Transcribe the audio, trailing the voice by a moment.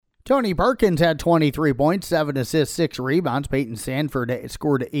Tony Perkins had 23 points, 7 assists, 6 rebounds. Peyton Sanford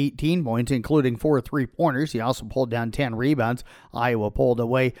scored 18 points, including 4 3-pointers. He also pulled down 10 rebounds. Iowa pulled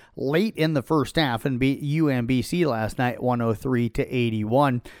away late in the first half and beat UMBC last night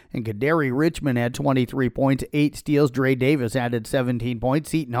 103-81. And Kadari Richmond had 23 points, 8 steals. Dre Davis added 17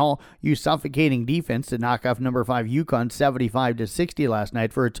 points. Seton Hall used suffocating defense to knock off number 5 UConn 75-60 last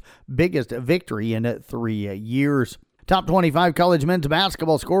night for its biggest victory in 3 years. Top 25 college men's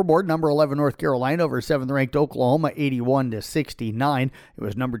basketball scoreboard. Number 11 North Carolina over 7th-ranked Oklahoma 81-69. It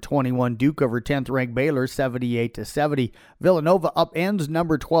was number 21 Duke over 10th-ranked Baylor 78-70. Villanova upends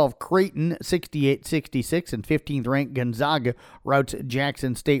number 12 Creighton 68-66, and 15th-ranked Gonzaga routs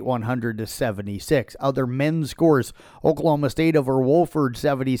Jackson State 100-76. Other men's scores: Oklahoma State over Wofford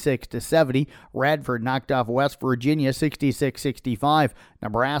 76-70. Radford knocked off West Virginia 66-65.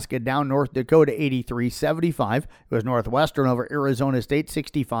 Nebraska down North Dakota 83-75. It was Northwestern over Arizona State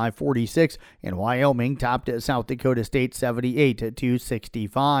 65-46, and Wyoming topped South Dakota State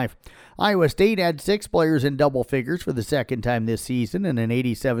 78-65. Iowa State had 6 players in double figures for the second time this season in an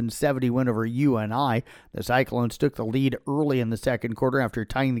 87-70 win over UNI. The Cyclones took the lead early in the second quarter after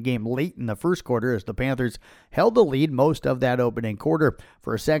tying the game late in the first quarter as the Panthers held the lead most of that opening quarter.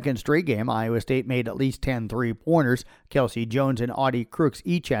 For a second straight game, Iowa State made at least 10 3-pointers. Kelsey Jones and Audie Crooks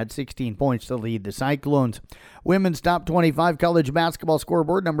each had 16 points to lead the Cyclones. Women's top 25 college basketball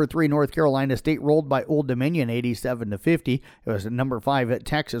scoreboard. Number 3 North Carolina State rolled by Old Dominion 87-50. It was number 5 at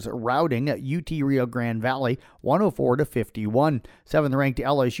Texas routing UT Rio Grande Valley 104-51. 7th-ranked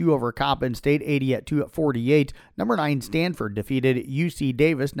LSU over Coppin State 80-48. Number 9 Stanford defeated UC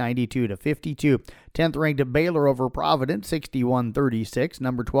Davis 92-52. 10th-ranked Baylor over Providence 61-36.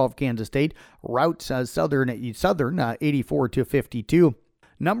 Number 12 Kansas State routs Southern 84-52.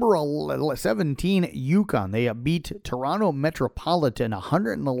 Number 17, UConn. They beat Toronto Metropolitan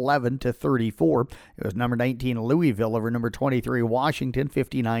 111-34. It was number 19, Louisville over number 23, Washington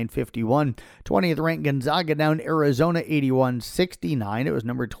 59-51. 20th ranked Gonzaga down Arizona 81-69. It was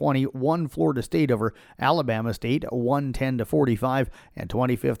number 21, Florida State over Alabama State 110-45. And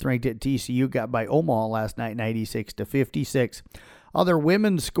 25th ranked at TCU got by Omaha last night 96-56. Other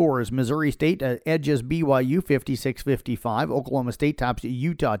women's scores: Missouri State edges BYU 56-55. Oklahoma State tops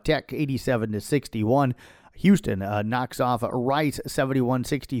Utah Tech 87-61. Houston knocks off Rice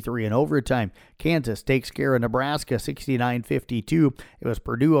 71-63 in overtime. Kansas takes care of Nebraska 69-52. It was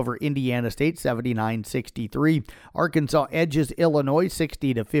Purdue over Indiana State 79-63. Arkansas edges Illinois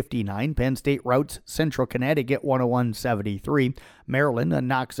 60-59. Penn State routs Central Connecticut 101-73. Maryland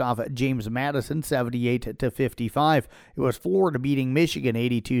knocks off James Madison 78-55. It was Florida beating Michigan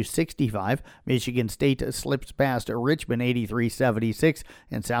 82-65. Michigan State slips past Richmond 83-76,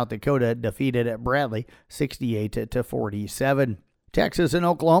 and South Dakota defeated Bradley 68-47. Texas and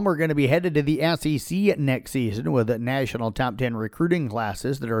Oklahoma are going to be headed to the SEC next season with national top 10 recruiting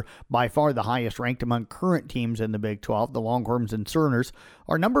classes that are by far the highest ranked among current teams in the Big 12. The Longhorns and Sooners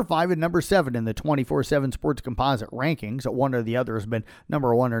are number 5 and number 7 in the 24/7 Sports Composite rankings. One or the other has been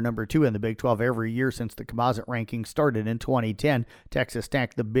number 1 or number 2 in the Big 12 every year since the composite rankings started in 2010. Texas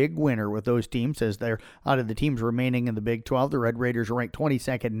stacked the big winner with those teams as they're out of the teams remaining in the Big 12. The Red Raiders are ranked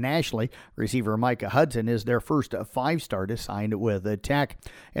 22nd nationally. Receiver Micah Hudson is their first 5-star to sign with the Tech.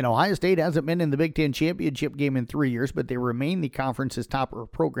 And Ohio State hasn't been in the Big Ten championship game in 3 years, but they remain the conference's top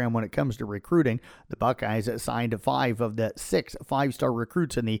program when it comes to recruiting. The Buckeyes signed 5 of the 6 5-star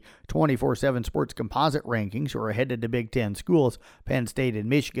recruits in the 24/7 Sports Composite rankings who are headed to Big Ten schools. Penn State and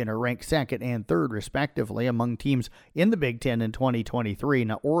Michigan are ranked 2nd and 3rd, respectively, among teams in the Big Ten in 2023.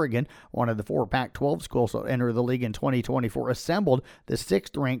 Now, Oregon, one of the 4 Pac-12 schools to enter the league in 2024, assembled the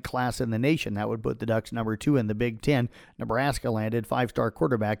 6th-ranked class in the nation. That would put the Ducks number 2 in the Big Ten. Nebraska landed 5-star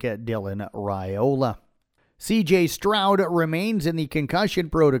quarterback at Dylan Raiola. C.J. Stroud remains in the concussion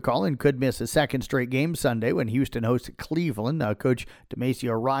protocol and could miss a second straight game Sunday when Houston hosts Cleveland. Coach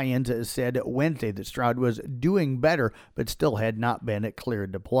Demasio Ryans said Wednesday that Stroud was doing better but still had not been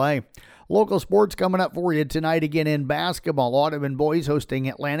cleared to play. Local sports coming up for you tonight again in basketball. Audubon boys hosting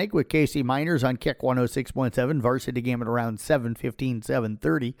Atlantic with KC Miners on Kick 106.7. Varsity game at around 7:15,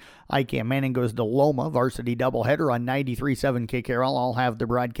 7:30. ICAM Manning goes to Loma. Varsity doubleheader on 93.7 KKRL. I'll have the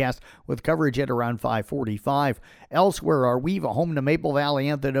broadcast with coverage at around 5:45. Elsewhere, our Weave home to Maple Valley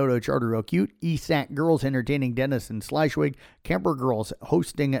Anthony Charter Oak Ute. ESAC girls entertaining Denison Schleswig. Kemper girls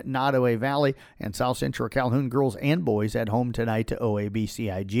hosting Nottoway Valley. And South Central Calhoun girls and boys at home tonight to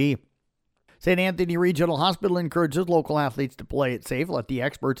OABCIG. St. Anthony Regional Hospital encourages local athletes to play it safe. Let the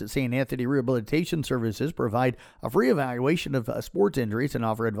experts at St. Anthony Rehabilitation Services provide a free evaluation of sports injuries and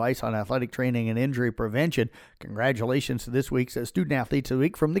offer advice on athletic training and injury prevention. Congratulations to this week's Student Athletes of the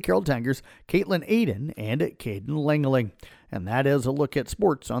Week from the Carroll Tigers, Caitlin Aiden and Caden Lingling. And that is a look at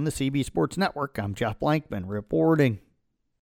sports on the CB Sports Network. I'm Jeff Blankman reporting.